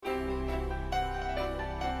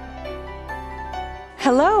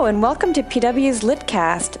Hello and welcome to PW's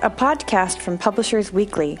Litcast, a podcast from Publishers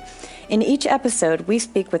Weekly. In each episode, we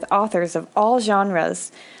speak with authors of all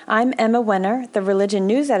genres. I'm Emma Wenner, the religion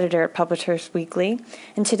news editor at Publishers Weekly,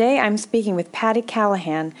 and today I'm speaking with Patti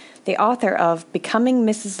Callahan, the author of Becoming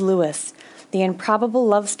Mrs. Lewis, the improbable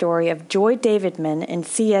love story of Joy Davidman and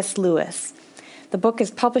C.S. Lewis. The book is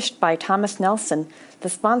published by Thomas Nelson, the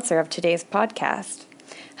sponsor of today's podcast.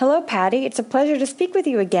 Hello, Patti. It's a pleasure to speak with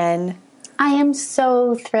you again. I am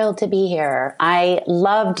so thrilled to be here. I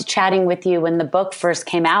loved chatting with you when the book first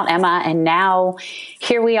came out, Emma, and now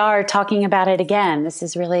here we are talking about it again. This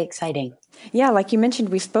is really exciting. Yeah, like you mentioned,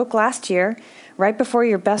 we spoke last year, right before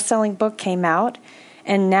your best-selling book came out,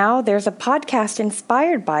 and now there's a podcast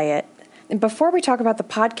inspired by it. And before we talk about the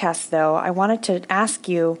podcast, though, I wanted to ask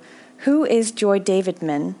you, who is Joy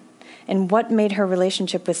Davidman, and what made her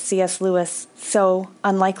relationship with C.S. Lewis so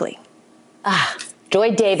unlikely?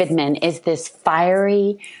 Joy Davidman is this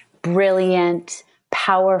fiery, brilliant,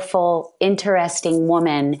 powerful, interesting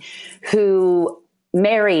woman who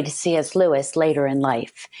married C.S. Lewis later in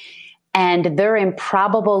life. And their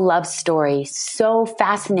improbable love story so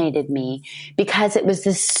fascinated me because it was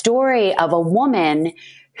the story of a woman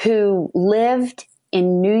who lived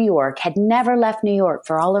in New York, had never left New York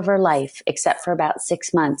for all of her life, except for about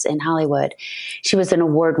 6 months in Hollywood. She was an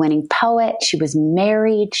award-winning poet. She was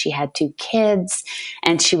married. She had 2 kids,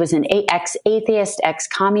 and she was an ex-atheist,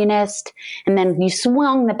 ex-communist. And then you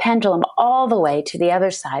swung the pendulum all the way to the other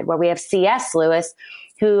side, where we have C.S. Lewis,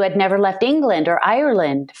 who had never left England or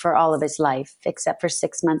Ireland for all of his life, except for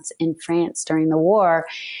 6 months in France during the war.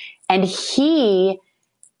 And he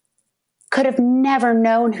could have never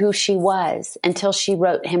known who she was until she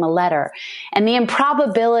wrote him a letter. And the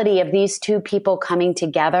improbability of these 2 people coming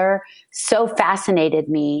together so fascinated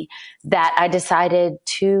me that I decided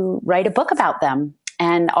to write a book about them.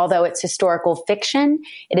 And although it's historical fiction,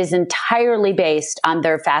 it is entirely based on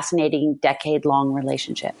their fascinating decade-long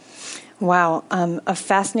relationship. Wow, a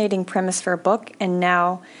fascinating premise for a book and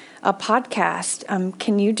now a podcast.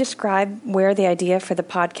 Can you describe where the idea for the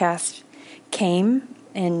podcast came?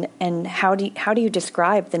 And how do you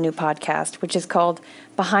describe the new podcast, which is called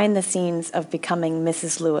Behind the Scenes of Becoming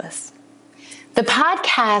Mrs. Lewis? The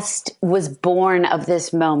podcast was born of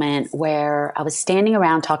this moment where I was standing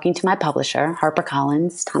around talking to my publisher,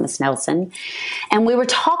 HarperCollins, Thomas Nelson, and we were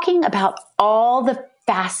talking about all the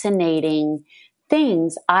fascinating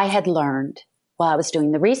things I had learned while I was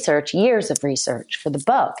doing the research, years of research for the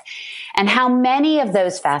book, and how many of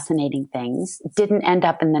those fascinating things didn't end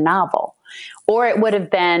up in the novel. Or it would have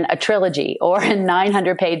been a trilogy or a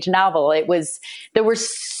 900-page novel. There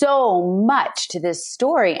was so much to this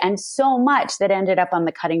story and so much that ended up on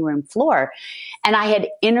the cutting room floor. And I had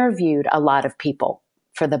interviewed a lot of people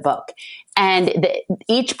for the book. And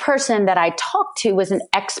each person that I talked to was an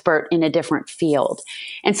expert in a different field.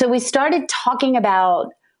 And so we started talking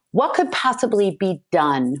about what could possibly be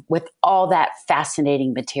done with all that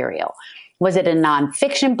fascinating material. Was it a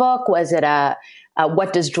nonfiction book? Was it a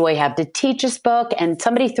What Does Joy Have to Teach Us book? And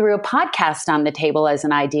somebody threw a podcast on the table as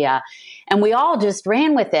an idea. And we all just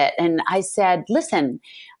ran with it. And I said, listen,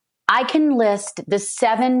 I can list the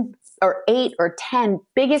 7 or 8 or 10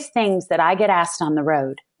 biggest things that I get asked on the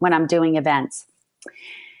road when I'm doing events.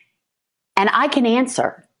 And I can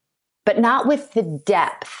answer, but not with the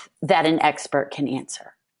depth that an expert can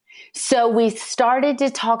answer. So we started to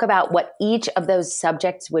talk about what each of those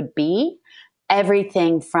subjects would be.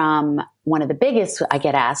 Everything from, one of the biggest I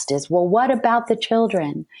get asked is, well, what about the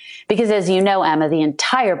children? Because as you know, Emma, the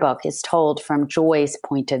entire book is told from Joy's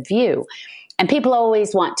point of view. And people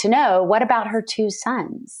always want to know, what about her 2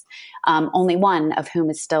 sons? Only one of whom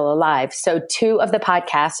is still alive. So 2 of the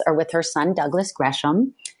podcasts are with her son, Douglas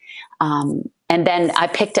Gresham. And then I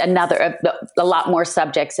picked a lot more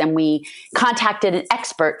subjects, and we contacted an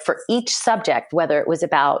expert for each subject, whether it was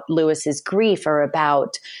about Lewis's grief or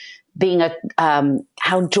about being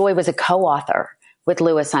how Joy was a co-author with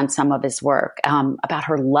Lewis on some of his work, about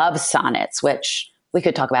her love sonnets, which we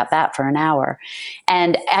could talk about that for an hour.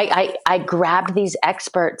 And I grabbed these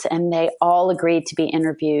experts, and they all agreed to be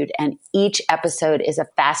interviewed. And each episode is a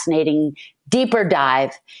fascinating, deeper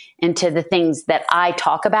dive into the things that I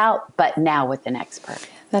talk about, but now with an expert.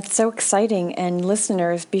 That's so exciting. And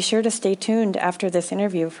listeners, be sure to stay tuned after this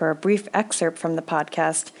interview for a brief excerpt from the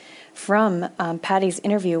podcast from Patti's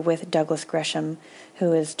interview with Douglas Gresham,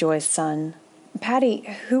 who is Joy's son.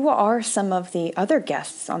 Patti, who are some of the other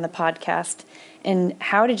guests on the podcast, and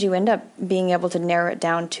how did you end up being able to narrow it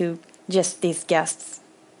down to just these guests?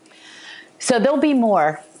 So there'll be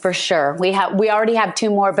more for sure. We already have 2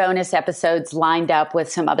 more bonus episodes lined up with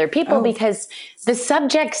some other people because the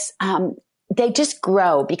subjects they just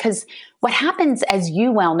grow, because what happens, as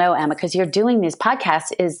you well know, Emma, because you're doing these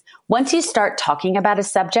podcasts, is once you start talking about a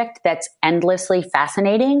subject that's endlessly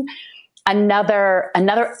fascinating, another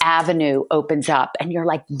avenue opens up and you're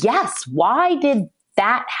like, yes, why did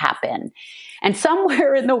that happen? And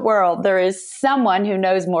somewhere in the world, there is someone who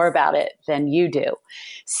knows more about it than you do.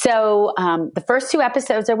 So the first 2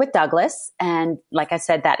 episodes are with Douglas. And like I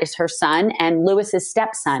said, that is her son and Lewis's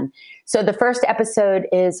stepson. So the first episode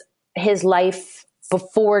is his life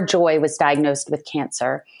before Joy was diagnosed with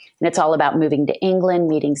cancer. And it's all about moving to England,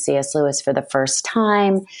 meeting C.S. Lewis for the first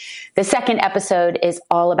time. The second episode is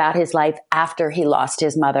all about his life after he lost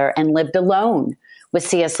his mother and lived alone with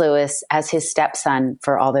C.S. Lewis as his stepson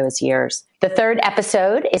for all those years. The third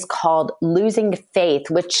episode is called Losing Faith,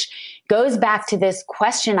 which goes back to this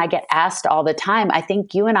question I get asked all the time. I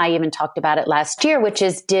think you and I even talked about it last year, which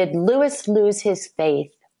is, did Lewis lose his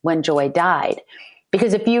faith when Joy died?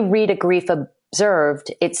 Because if you read A Grief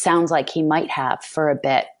Observed, it sounds like he might have for a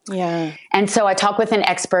bit. Yeah. And so I talked with an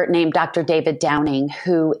expert named Dr. David Downing,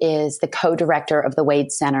 who is the co-director of the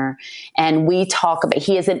Wade Center. And we talk about,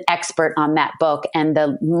 he is an expert on that book and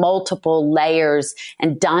the multiple layers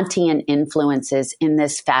and Dantean influences in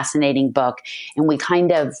this fascinating book. And we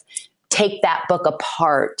kind of take that book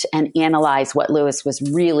apart and analyze what Lewis was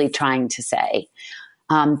really trying to say.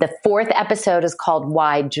 The fourth episode is called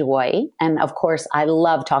Why Joy? And of course, I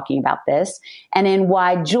love talking about this. And in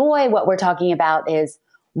Why Joy, what we're talking about is,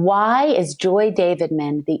 why is Joy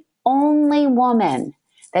Davidman the only woman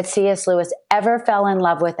that C.S. Lewis ever fell in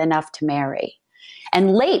love with enough to marry?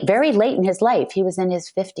 And very late in his life, he was in his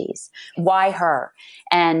 50s. Why her?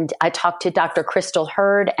 And I talked to Dr. Crystal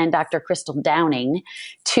Hurd and Dr. Crystal Downing,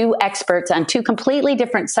 2 experts on 2 completely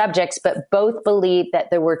different subjects, but both believe that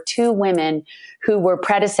there were 2 women who were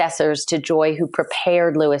predecessors to Joy, who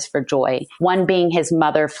prepared Lewis for Joy. One being his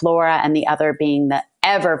mother, Flora, and the other being the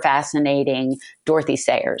ever fascinating Dorothy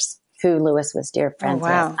Sayers, who Lewis was dear friends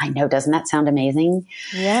with. I know, doesn't that sound amazing?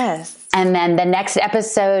 Yes. And then the next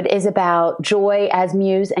episode is about Joy as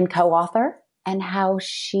muse and co-author, and how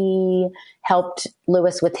she helped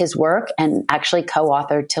Lewis with his work and actually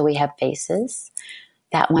co-authored Till We Have Faces.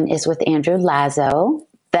 That one is with Andrew Lazo.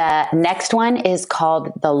 The next one is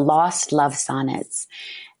called The Lost Love Sonnets.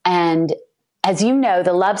 And as you know,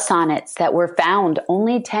 the love sonnets that were found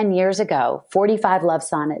only 10 years ago, 45 love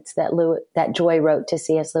sonnets that Joy wrote to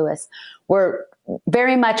C.S. Lewis, were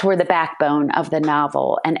the backbone of the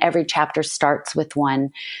novel, and every chapter starts with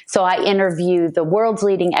one. So I interview the world's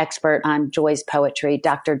leading expert on Joy's poetry,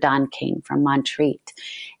 Dr. Don King from Montreat,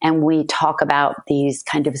 and we talk about these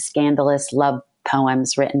kind of scandalous love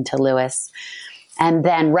poems written to Lewis. And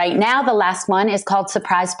then right now, the last one is called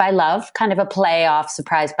Surprised by Love, kind of a play off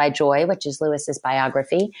Surprised by Joy, which is Lewis's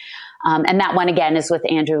biography. And that one, again, is with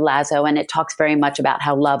Andrew Lazo, and it talks very much about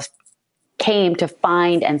how love came to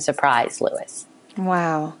find and surprise Lewis.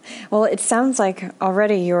 Wow. Well, it sounds like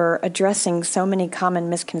already you're addressing so many common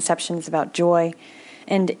misconceptions about Joy.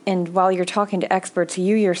 And while you're talking to experts,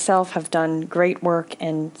 you yourself have done great work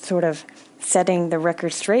in sort of setting the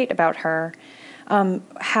record straight about her.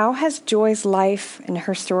 How has Joy's life and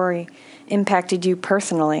her story impacted you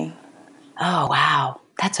personally? Oh, wow.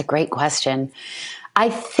 That's a great question. I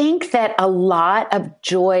think that a lot of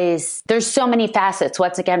Joy's, there's so many facets.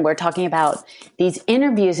 Once again, we're talking about these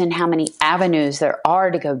interviews and how many avenues there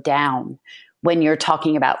are to go down when you're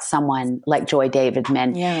talking about someone like Joy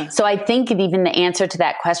Davidman. Yeah. So I think even the answer to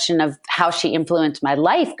that question of how she influenced my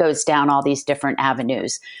life goes down all these different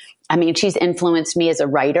avenues. I mean, she's influenced me as a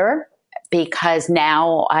writer, because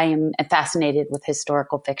now I am fascinated with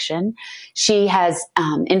historical fiction. She has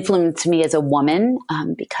influenced me as a woman,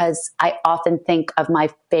 because I often think of my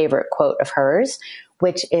favorite quote of hers,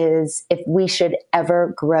 which is, if we should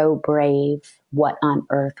ever grow brave, what on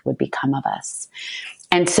earth would become of us?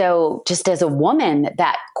 And so just as a woman,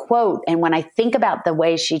 that quote, and when I think about the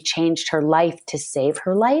way she changed her life to save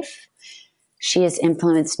her life, she has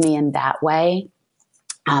influenced me in that way.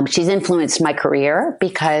 She's influenced my career,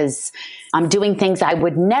 because I'm doing things I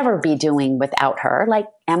would never be doing without her, like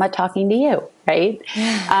Emma talking to you, right?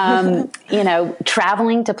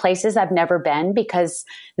 Traveling to places I've never been,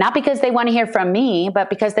 not because they want to hear from me, but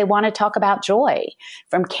because they want to talk about Joy.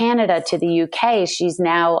 From Canada to the UK,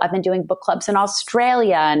 I've been doing book clubs in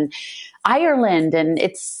Australia and Ireland, and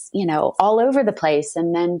it's, all over the place.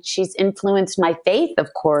 And then she's influenced my faith,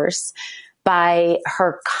 of course, by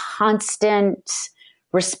her constant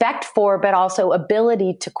respect for, but also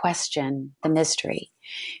ability to question the mystery.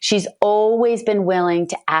 She's always been willing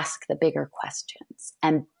to ask the bigger questions.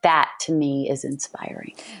 And that to me is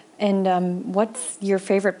inspiring. And what's your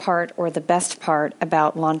favorite part or the best part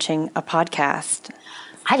about launching a podcast?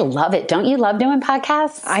 I love it. Don't you love doing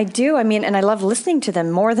podcasts? I do. I mean, and I love listening to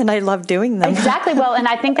them more than I love doing them. Exactly. Well, and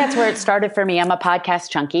I think that's where it started for me. I'm a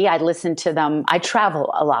podcast junkie. I listen to them. I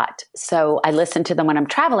travel a lot. So I listen to them when I'm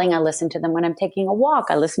traveling. I listen to them when I'm taking a walk.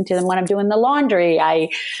 I listen to them when I'm doing the laundry. I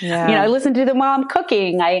listen to them while I'm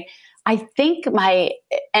cooking. I think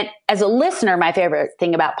and as a listener, my favorite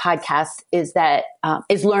thing about podcasts is that,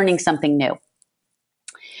 is learning something new.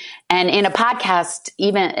 And in a podcast,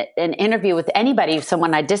 even an interview with anybody,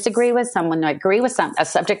 someone I disagree with, someone I agree with, a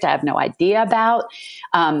subject I have no idea about.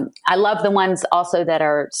 I love the ones also that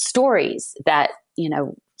are stories that,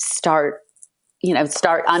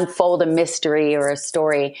 unfold a mystery or a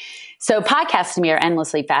story. So podcasts to me are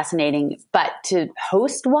endlessly fascinating, but to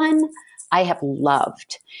host one, I have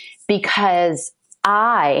loved because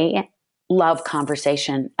I love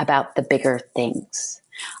conversation about the bigger things.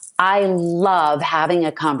 I love having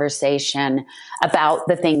a conversation about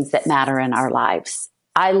the things that matter in our lives.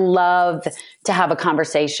 I love to have a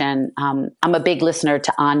conversation. I'm a big listener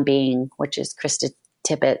to On Being, which is Krista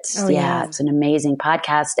Tippett's. Oh, yeah. It's an amazing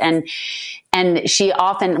podcast. And she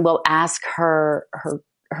often will ask her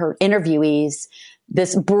interviewees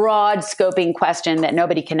this broad scoping question that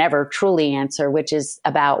nobody can ever truly answer, which is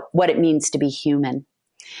about what it means to be human.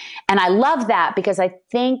 And I love that because I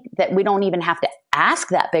think that we don't even have to ask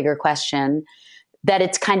that bigger question, that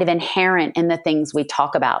it's kind of inherent in the things we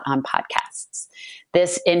talk about on podcasts.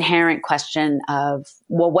 This inherent question of,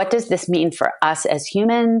 well, what does this mean for us as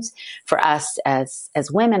humans, for us as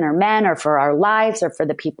women or men, or for our lives, or for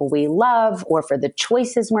the people we love, or for the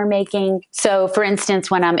choices we're making? So, for instance,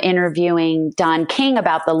 when I'm interviewing Don King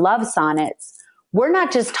about the love sonnets, we're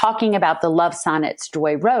not just talking about the love sonnets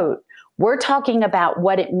Joy wrote. We're talking about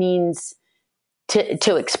what it means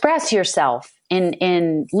to express yourself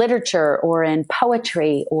in literature or in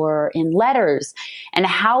poetry or in letters. And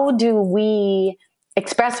how do we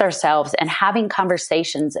express ourselves, and having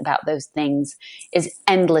conversations about those things is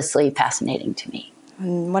endlessly fascinating to me.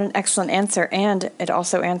 What an excellent answer. And it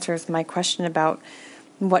also answers my question about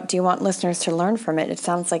what do you want listeners to learn from it? It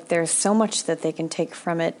sounds like there's so much that they can take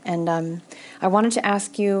from it. And I wanted to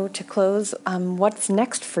ask you to close, what's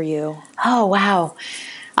next for you? Oh, wow.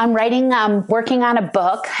 I'm working on a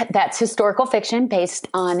book that's historical fiction based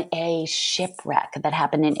on a shipwreck that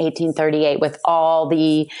happened in 1838 with all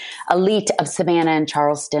the elite of Savannah and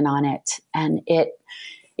Charleston on it. And it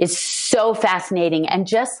is so fascinating. And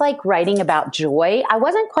just like writing about Joy, I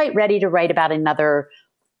wasn't quite ready to write about another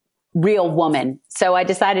real woman. So I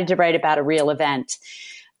decided to write about a real event.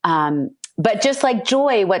 But just like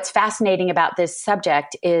Joy, what's fascinating about this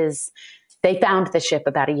subject is they found the ship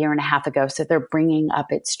about 1.5 years ago. So they're bringing up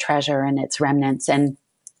its treasure and its remnants. And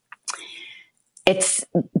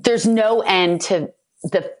there's no end to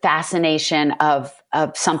the fascination of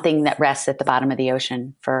something that rests at the bottom of the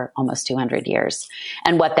ocean for almost 200 years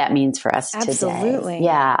and what that means for us today. Absolutely.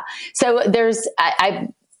 Yeah. So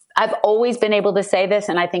I've always been able to say this,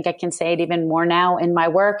 and I think I can say it even more now in my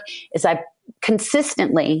work, is I've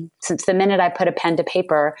consistently, since the minute I put a pen to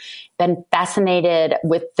paper, been fascinated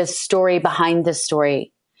with the story behind the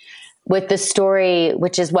story, with the story,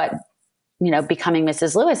 which is what, Becoming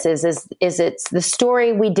Mrs. Lewis is it's the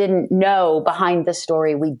story we didn't know behind the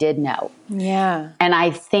story we did know. Yeah. And I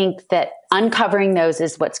think that uncovering those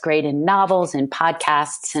is what's great in novels and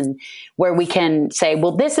podcasts, and where we can say,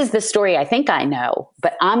 well, this is the story I think I know,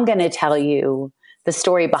 but I'm going to tell you the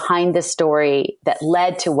story behind the story that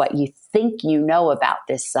led to what you think you know about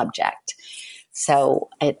this subject. So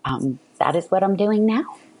that is what I'm doing now.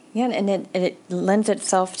 Yeah, and it lends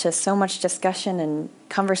itself to so much discussion and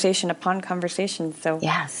conversation upon conversation. So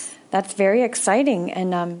yes, that's very exciting.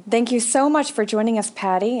 And thank you so much for joining us,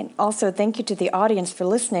 Patty. And also thank you to the audience for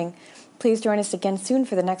listening. Please join us again soon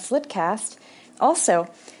for the next Litcast. Also,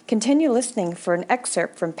 continue listening for an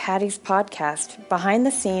excerpt from Patty's podcast, Behind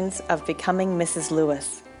the Scenes of Becoming Mrs.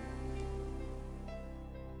 Lewis.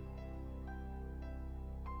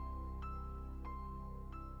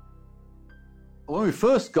 When we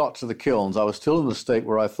first got to the kilns, I was still in the state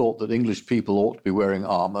where I thought that English people ought to be wearing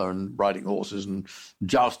armor and riding horses and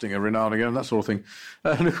jousting every now and again, that sort of thing.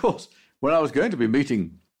 And of course, when I was going to be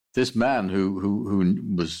meeting this man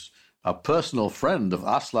who was a personal friend of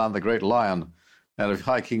Aslan the Great Lion and of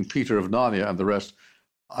High King Peter of Narnia and the rest,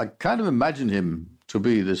 I kind of imagined him to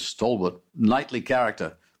be this stalwart, knightly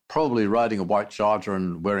character, probably riding a white charger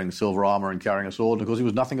and wearing silver armor and carrying a sword. And of course, he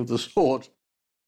was nothing of the sort.